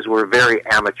voices were very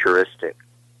amateuristic.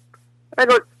 I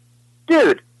go,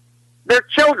 dude, they're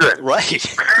children. Right.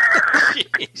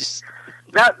 Jeez.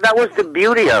 That was the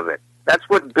beauty of it. That's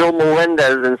what Bill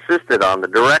Melendez insisted on, the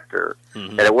director,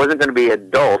 that it wasn't going to be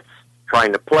adults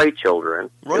trying to play children.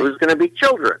 Right. It was going to be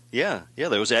children. Yeah,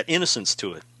 there was that innocence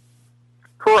to it.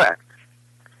 Correct.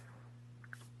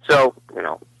 So, you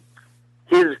know,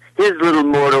 his little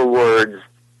mortal words,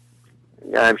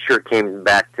 I'm sure, came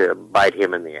back to bite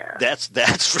him in the ass.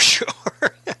 That's for sure.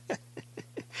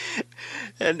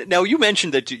 And now you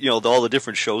mentioned that, you know, all the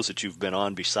different shows that you've been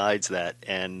on besides that,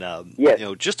 and yes. you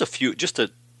know, just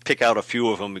to pick out a few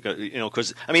of them, you know,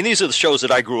 because I mean these are the shows that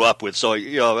I grew up with, so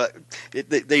you know,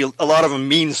 they a lot of them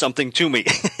mean something to me.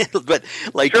 But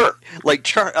like sure.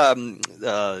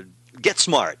 Get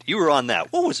Smart, you were on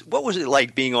that. What was it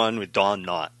like being on with Don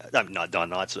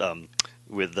Knotts,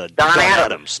 with Don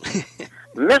Adams?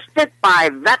 Missed it by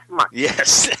that much.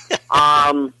 Yes.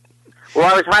 Well,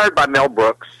 I was hired by Mel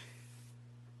Brooks.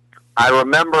 I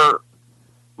remember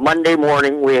Monday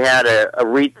morning we had a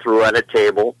read-through at a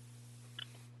table,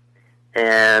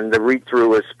 and the read-through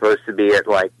was supposed to be at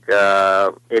like 8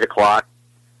 o'clock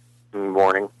in the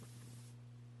morning.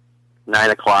 9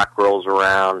 o'clock rolls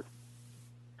around.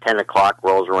 10 o'clock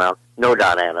rolls around. No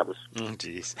Don Adams. Oh,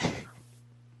 jeez.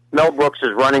 Mel Brooks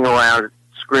is running around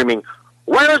screaming,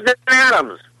 "Where's Don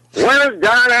Adams? Where's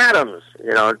Don Adams?"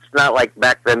 You know, it's not like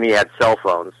back then he had cell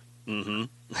phones. Mm-hmm.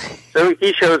 So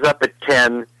he shows up at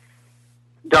 10,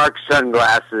 dark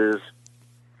sunglasses,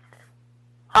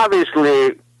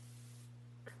 obviously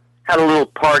had a little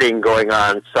partying going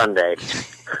on Sunday.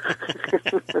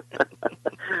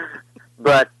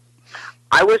 But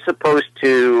I was supposed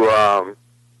to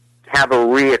have a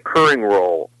reoccurring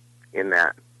role in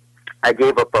that. I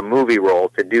gave up a movie role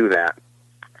to do that,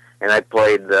 and I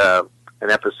played an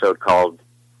episode called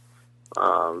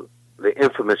the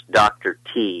infamous Dr.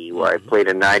 T, where I played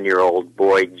a 9-year-old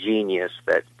boy genius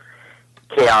that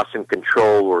Chaos and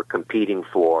Control were competing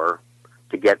for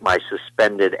to get my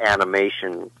suspended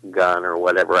animation gun or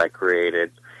whatever I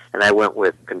created. And I went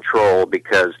with Control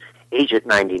because Agent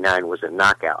 99 was a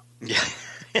knockout.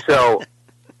 So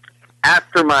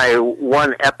after my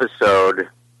one episode,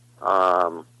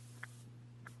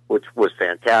 which was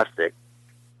fantastic,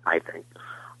 I think,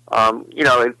 you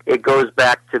know, it goes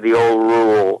back to the old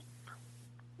rule.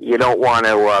 You don't want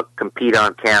to compete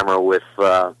on camera with,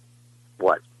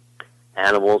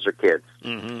 animals or kids.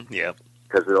 Mm-hmm. Yeah.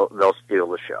 Because they'll steal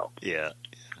the show. Yeah.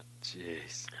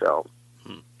 Jeez. So,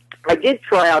 I did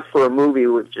try out for a movie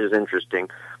which is interesting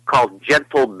called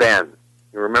Gentle Ben.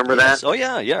 You remember that? Oh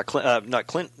yeah.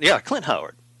 Clint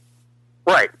Howard.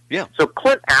 Right. Yeah. So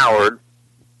Clint Howard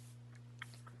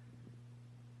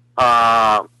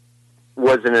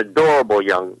was an adorable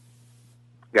young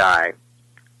guy.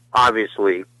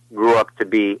 Obviously, grew up to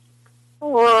be,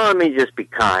 well, let me just be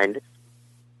kind,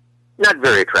 not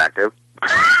very attractive.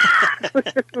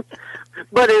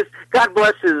 But God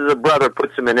bless his brother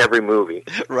puts him in every movie.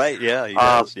 Right, yeah, he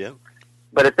does, yeah.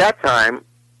 But at that time,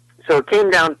 so it came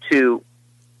down to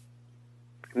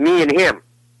me and him.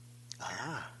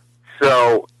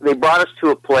 So they brought us to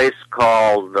a place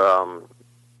called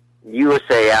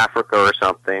USA Africa or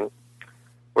something,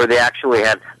 where they actually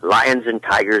had lions and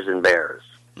tigers and bears.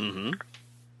 Mm-hmm.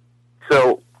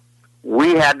 So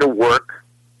we had to work,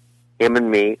 him and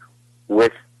me,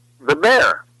 with the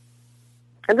bear.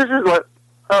 And this is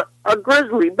a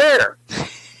grizzly bear.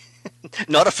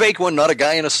 Not a fake one, not a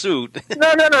guy in a suit.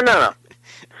 No.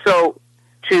 So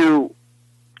to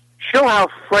show how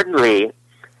friendly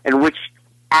and which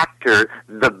actor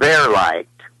the bear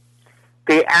liked,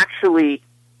 they actually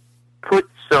put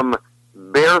some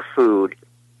bear food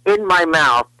in my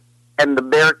mouth, and the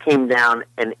bear came down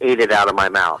and ate it out of my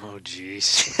mouth. Oh,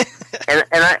 jeez.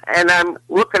 and I'm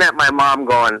looking at my mom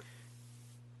going,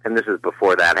 and this is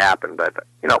before that happened, but,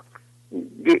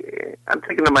 I'm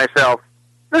thinking to myself,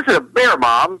 this is a bear,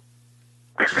 Mom.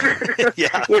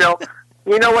 Yeah. You know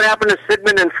what happened to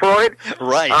Sigmund and Freud?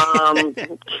 Right.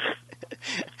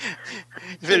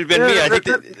 If it had been me, I think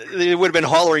they would have been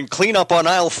hollering, clean up on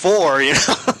aisle 4,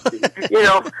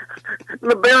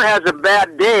 The bear has a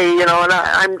bad day, and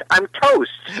I'm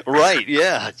toast. Right,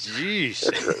 yeah, jeez.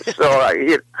 So,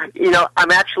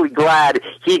 I'm actually glad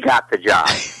he got the job.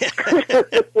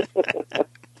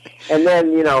 And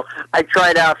then, I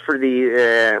tried out for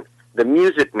the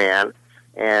Music Man,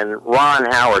 and Ron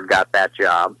Howard got that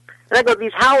job. And I go,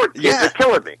 these Howard kids are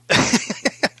killing me.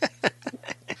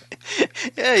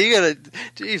 Yeah, you gotta.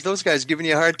 Geez, those guys giving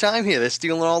you a hard time here. They're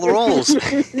stealing all the roles.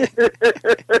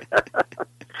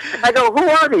 I go, who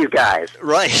are these guys?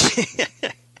 Right.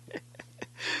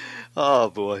 Oh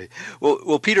boy.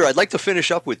 Well, Peter, I'd like to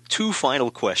finish up with 2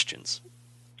 final questions.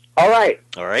 All right.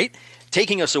 All right.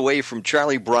 Taking us away from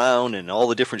Charlie Brown and all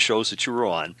the different shows that you were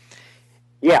on.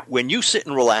 Yeah. When you sit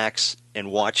and relax and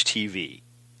watch TV,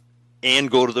 and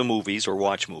go to the movies or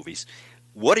watch movies,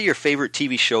 what are your favorite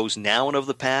TV shows now and of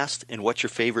the past, and what's your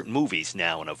favorite movies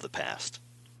now and of the past?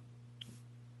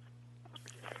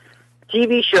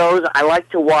 TV shows, I like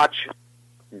to watch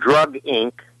Drug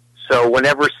Inc., so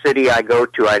whenever city I go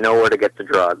to, I know where to get the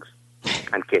drugs.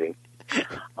 I'm kidding.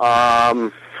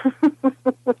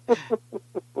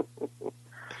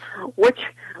 Which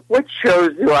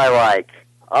shows do I like?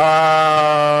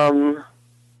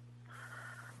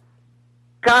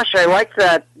 Gosh, I like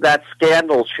that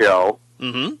Scandal show.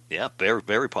 Mm-hmm. Yeah, very,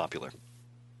 very popular.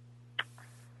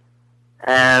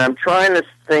 And I'm trying to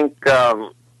think,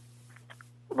 the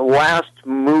last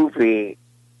movie,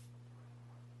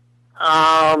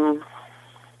 one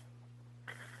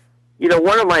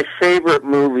of my favorite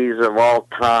movies of all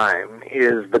time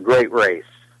is The Great Race.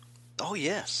 Oh,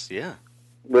 yes, yeah.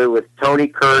 With Tony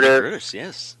Curtis,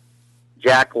 Yes.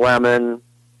 Jack Lemmon,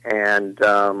 and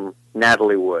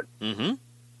Natalie Wood. Mm-hmm.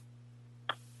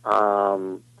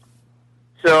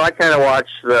 So I kind of watch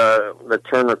the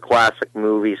Turner Classic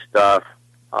movie stuff.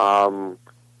 Current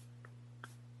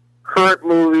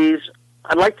movies,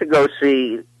 I'd like to go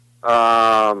see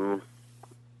the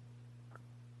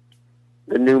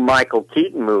new Michael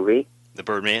Keaton movie. The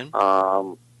Birdman?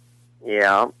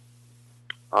 Yeah.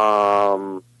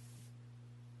 Because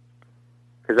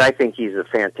I think he's a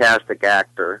fantastic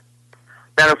actor.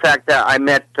 Matter of fact, I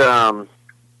met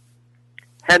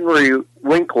Henry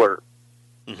Winkler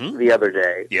the other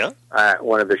day at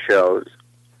one of the shows.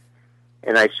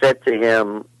 And I said to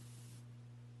him,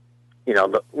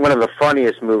 one of the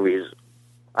funniest movies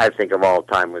I think of all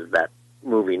time was that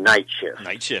movie Night Shift.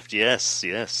 Night Shift, yes.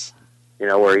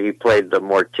 Where he played the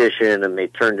mortician and they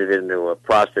turned it into a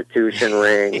prostitution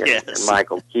ring. Yes. And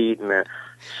Michael Keaton.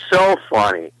 So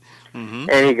funny. Mm-hmm.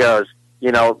 And he goes,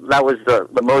 that was the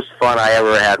most fun I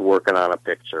ever had working on a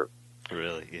picture.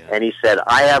 Really, yeah. And he said,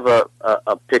 I have a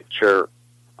picture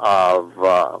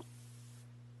of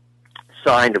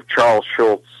signed of Charles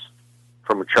Schultz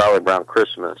from A Charlie Brown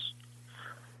Christmas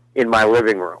in my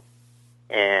living room.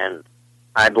 And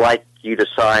I'd like you to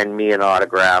sign me an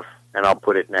autograph, and I'll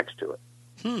put it next to it.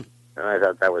 And I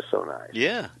thought that was so nice.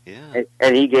 Yeah.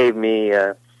 And he gave me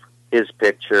his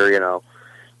picture,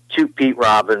 to Pete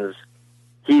Robbins.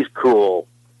 He's cool.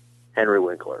 Henry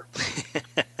Winkler.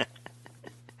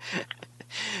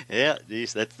 Yeah,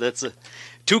 geez, that's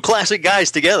two classic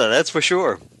guys together, that's for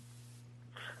sure.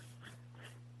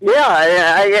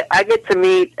 Yeah, I get to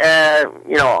meet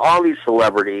all these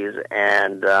celebrities,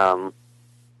 and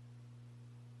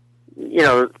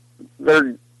they're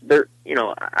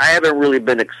I haven't really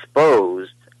been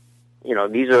exposed.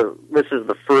 This is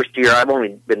the first year I've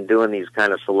only been doing these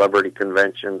kind of celebrity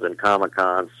conventions and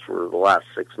Comic-Cons for the last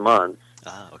 6 months.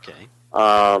 Ah, okay.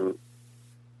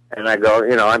 And I go,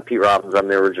 I'm Pete Robbins. I'm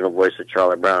the original voice of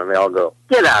Charlie Brown. And they all go,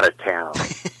 get out of town.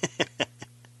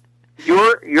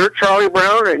 You're Charlie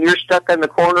Brown, and you're stuck in the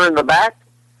corner in the back?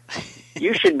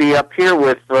 You should be up here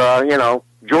with,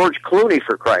 George Clooney,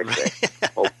 for Christ's sake.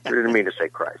 Oh, I didn't mean to say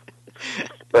Christ.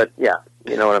 But, yeah,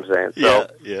 you know what I'm saying. So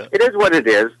yeah. It is what it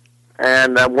is.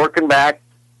 And I'm working back.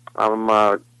 I'm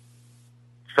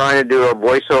trying to do a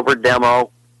voiceover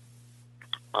demo,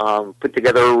 put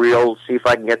together a reel, see if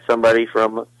I can get somebody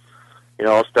from,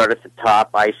 I'll start at the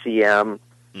top, ICM,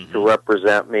 to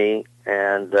represent me,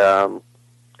 and,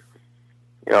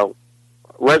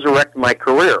 resurrect my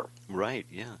career. Right,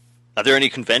 yeah. Are there any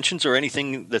conventions or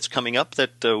anything that's coming up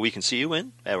that we can see you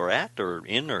in, or at, or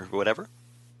in, or whatever?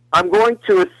 I'm going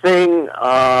to a thing,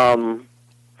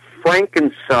 Frank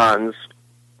and Sons,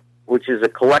 which is a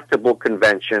collectible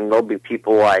convention. There'll be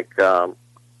people like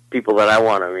people that I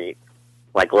want to meet,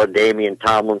 like LaDainian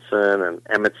Tomlinson and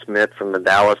Emmett Smith from the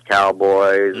Dallas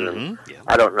Cowboys, and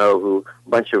I don't know who, a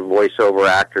bunch of voiceover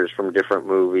actors from different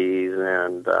movies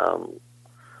and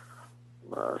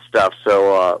stuff.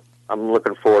 So I'm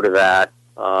looking forward to that.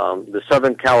 The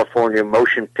Southern California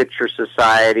Motion Picture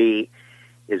Society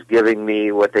is giving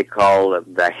me what they call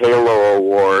the Halo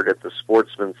Award at the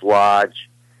Sportsman's Lodge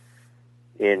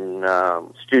in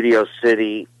Studio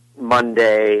City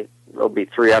Monday. There'll be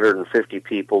 350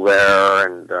 people there,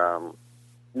 and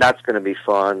that's going to be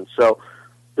fun. So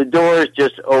the door is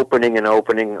just opening and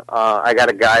opening. I got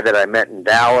a guy that I met in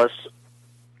Dallas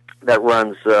that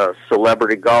runs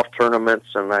celebrity golf tournaments,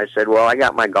 and I said, well, I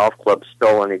got my golf club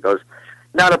stolen. He goes,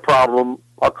 not a problem.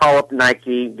 I'll call up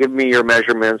Nike, give me your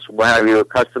measurements, we'll have you a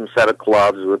custom set of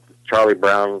clubs with Charlie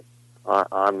Brown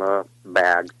on the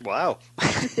bag. Wow.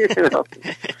 You know?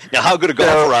 Now, how good a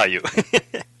golfer are you?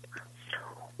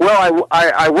 Well,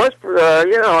 I was,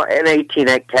 an 18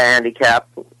 handicap,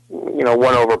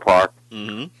 one over par.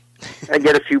 I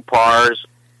get a few pars.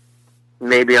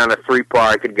 Maybe on a 3-par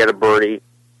I could get a birdie.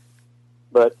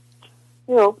 But,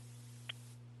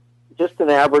 just an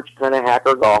average kind of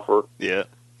hacker golfer. Yeah.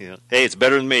 Hey, it's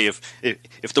better than me.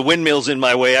 If the windmill's in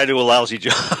my way, I do a lousy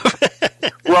job.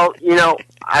 Well,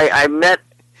 I met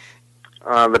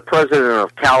the president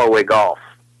of Callaway Golf,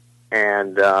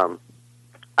 and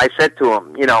I said to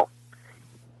him,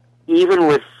 even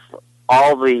with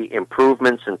all the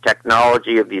improvements in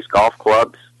technology of these golf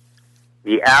clubs,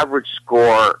 the average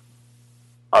score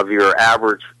of your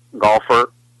average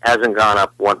golfer hasn't gone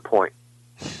up 1 point.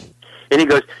 And he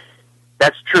goes,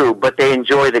 that's true, but they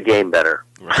enjoy the game better.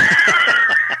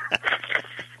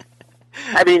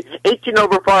 I mean, 18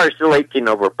 over par is still 18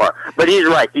 over par. But he's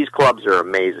right. These clubs are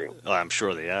amazing. Oh, I'm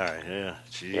sure they are. Yeah.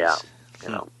 Jeez. Yeah.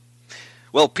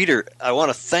 Well, Peter, I want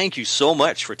to thank you so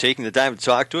much for taking the time to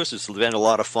talk to us. It's been a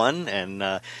lot of fun, and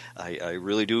I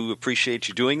really do appreciate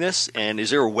you doing this. And is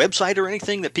there a website or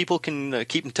anything that people can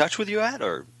keep in touch with you at,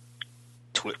 or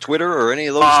Twitter or any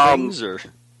of those things? Or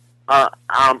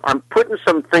I'm putting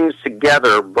some things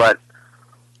together, but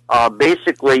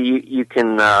basically you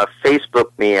can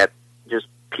Facebook me at just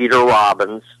Peter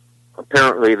Robbins.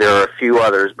 Apparently there are a few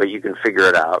others, but you can figure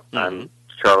it out. I'm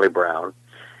Charlie Brown.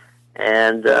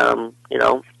 And,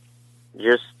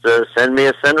 just send me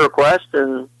a send request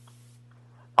and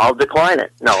I'll decline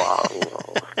it. No.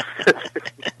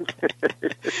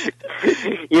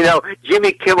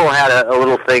 Jimmy Kimmel had a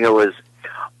little thing. It was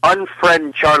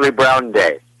Unfriend Charlie Brown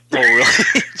Day. Oh, really?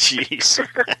 Jeez.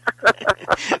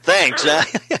 Thanks.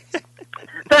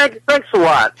 Thanks a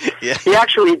lot. Yeah. He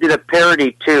actually did a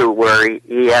parody, too, where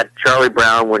he had Charlie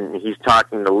Brown when he's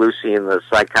talking to Lucy in the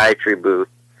psychiatry booth.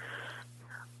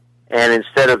 And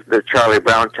instead of the Charlie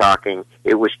Brown talking,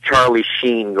 it was Charlie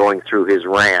Sheen going through his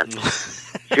rant.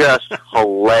 Just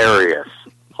hilarious.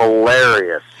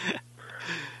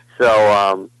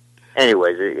 So,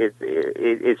 anyways,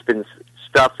 it's been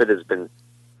stuff that has been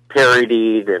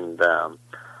parodied, and it's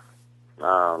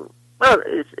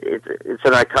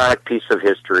an iconic piece of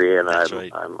history, and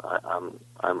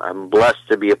I'm blessed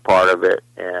to be a part of it,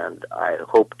 and I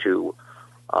hope to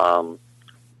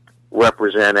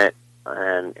represent it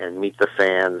and meet the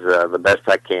fans the best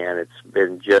I can. It's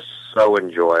been just so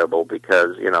enjoyable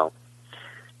because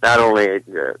not only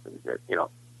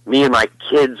me and my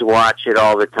kids watch it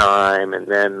all the time, and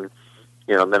then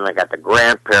then I got the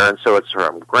grandparents, so it's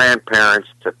from grandparents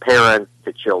to parents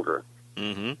to children.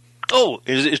 Mm-hmm. Oh,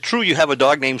 is it true you have a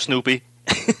dog named Snoopy?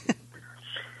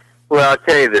 Well, I'll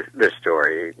tell you this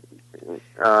story.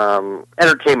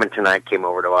 Entertainment Tonight came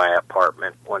over to my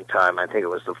apartment one time. I think it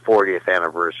was the 40th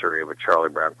anniversary of A Charlie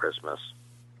Brown Christmas.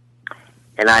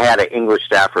 And I had an English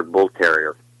Stafford Bull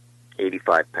Terrier,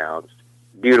 85 pounds.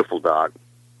 Beautiful dog.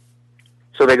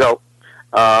 So they go,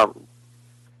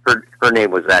 her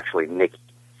name was actually Nikki.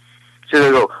 So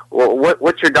they go, well,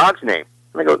 what's your dog's name?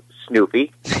 And I go,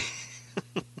 Snoopy.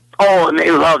 Oh, and they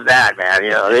love that, man.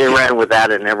 They ran with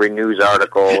that in every news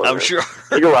article. I'm sure.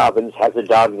 Peter Robbins has a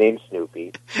dog named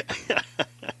Snoopy.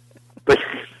 But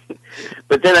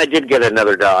then I did get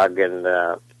another dog, and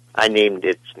I named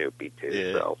it Snoopy, too.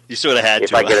 Yeah. So you sort of had if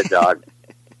to. If I get a dog,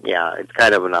 yeah, it's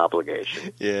kind of an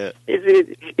obligation. Yeah.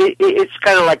 It's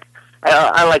kind of like,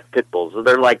 I like pit bulls.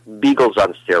 They're like beagles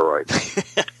on steroids.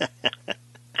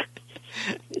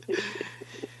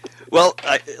 Well,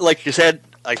 like you said,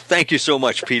 I thank you so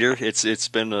much, Peter. It's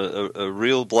been a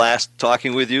real blast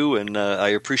talking with you, and I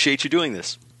appreciate you doing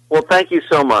this. Well, thank you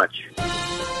so much.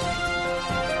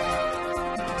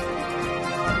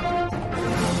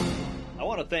 I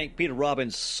want to thank Peter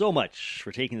Robbins so much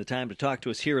for taking the time to talk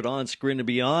to us here at On Screen and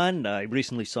Beyond. I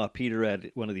recently saw Peter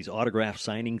at one of these autograph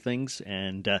signing things,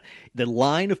 and the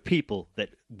line of people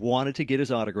that wanted to get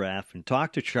his autograph and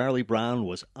talk to Charlie Brown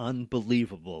was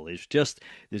unbelievable. It's just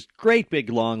this great big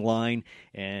long line,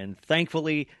 and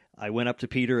thankfully I went up to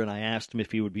Peter and I asked him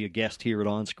if he would be a guest here at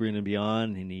On Screen and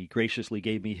Beyond, and he graciously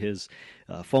gave me his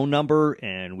phone number,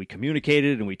 and we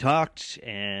communicated and we talked,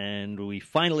 and we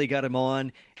finally got him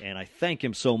on, and I thank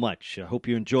him so much. I hope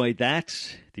you enjoyed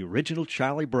that. The original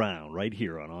Charlie Brown right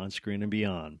here on Screen and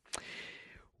Beyond.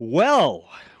 Well,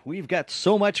 we've got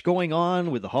so much going on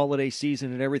with the holiday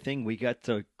season and everything. We got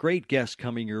a great guest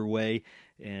coming your way.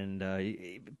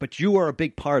 But you are a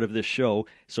big part of this show,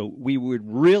 so we would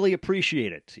really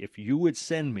appreciate it if you would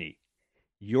send me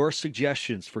your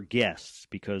suggestions for guests,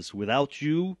 because without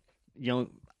you,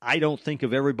 I don't think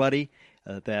of everybody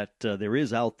that there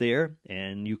is out there,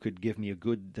 and you could give me a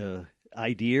good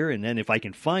idea, and then if I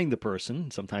can find the person,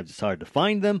 sometimes it's hard to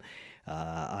find them,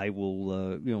 I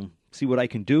will see what I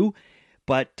can do.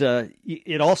 But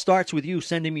it all starts with you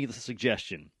sending me the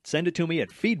suggestion. Send it to me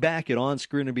at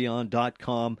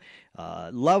feedback@onscreenandbeyond.com.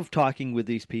 Love talking with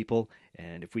these people,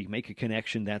 and if we make a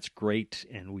connection, that's great,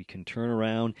 and we can turn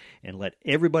around and let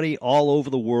everybody all over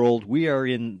the world. We are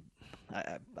in,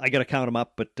 I got to count them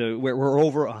up, but we're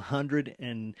over 100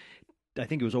 and I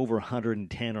think it was over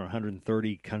 110 or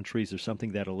 130 countries or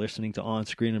something that are listening to On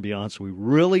Screen and Beyond, so we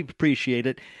really appreciate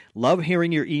it. Love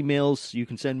hearing your emails. You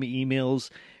can send me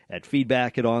emails at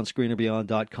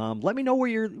feedback@onscreenandbeyond.com. Let me know where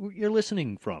you're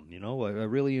listening from. I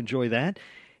really enjoy that,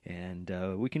 and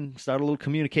we can start a little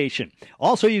communication.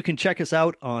 Also, you can check us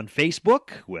out on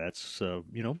Facebook. That's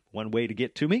one way to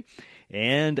get to me.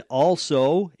 And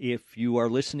also, if you are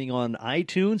listening on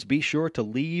iTunes, be sure to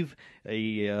leave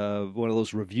one of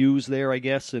those reviews there, I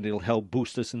guess, and it'll help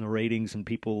boost us in the ratings, and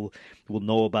people will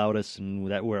know about us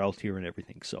and that we're out here and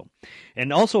everything. So,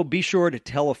 and also be sure to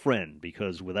tell a friend,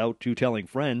 because without you telling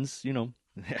friends,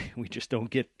 we just don't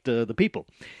get the people.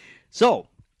 So,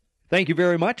 thank you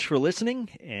very much for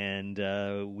listening, and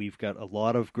we've got a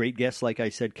lot of great guests, like I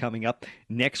said, coming up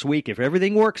next week. If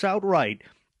everything works out right,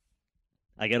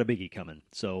 I got a biggie coming,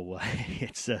 so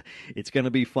it's going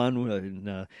to be fun.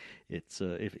 And,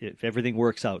 if everything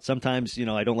works out. Sometimes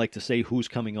I don't like to say who's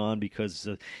coming on, because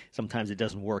sometimes it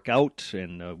doesn't work out,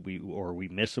 and we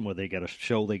miss them, or they got a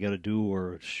show they got to do,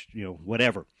 or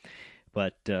whatever.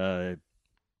 But we're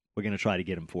going to try to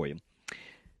get them for you.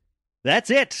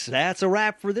 That's it. That's a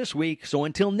wrap for this week. So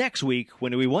until next week,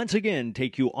 when we once again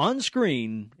take you on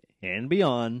screen and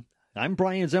beyond, I'm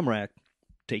Brian Zemrak.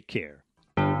 Take care.